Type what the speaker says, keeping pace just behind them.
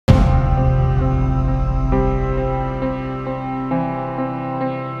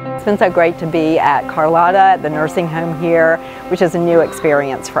It's been so great to be at Carlota, at the nursing home here, which is a new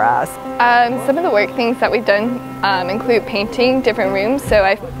experience for us. Some of the work things that we've done include painting different rooms. So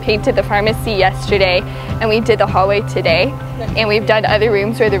I painted the pharmacy yesterday and we did the hallway today. And we've done other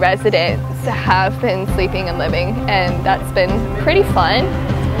rooms where the residents have been sleeping and living, and that's been pretty fun.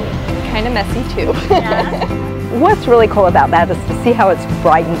 Kind of messy too. Yeah. What's really cool about that is to see how it's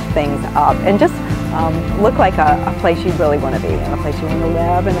brightened things up and just look like a place you really want to be and a place you want to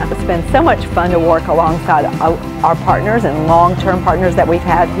live. And it's been so much fun to work alongside our partners and long-term partners that we've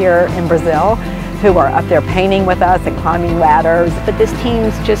had here in Brazil, who are up there painting with us and climbing ladders. But this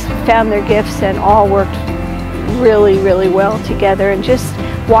team's just found their gifts and all worked really, really well together. And just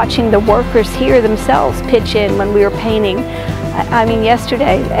watching the workers here themselves pitch in when we were painting. I mean,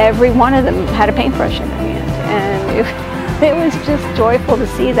 yesterday, every one of them had a paintbrush in their hand. And it was just joyful to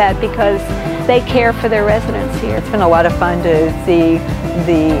see that, because they care for their residents here. It's been a lot of fun to see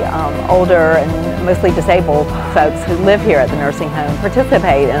the older and mostly disabled folks who live here at the nursing home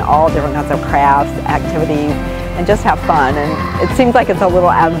participate in all different kinds of crafts, activities, and just have fun. And it seems like it's a little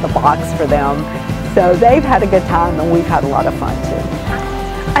out of the box for them. So they've had a good time and we've had a lot of fun too.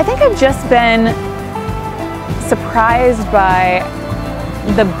 I think I've just been surprised by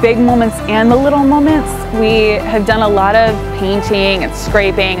the big moments and the little moments. We have done a lot of painting and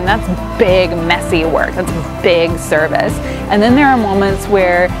scraping, and that's big, messy work. That's big service. And then there are moments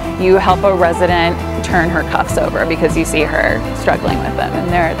where you help a resident turn her cuffs over because you see her struggling with them.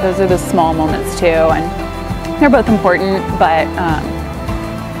 And those are the small moments too. And they're both important, but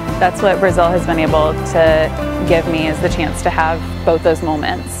that's what Brazil has been able to give me, is the chance to have both those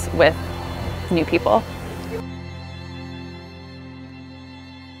moments with new people.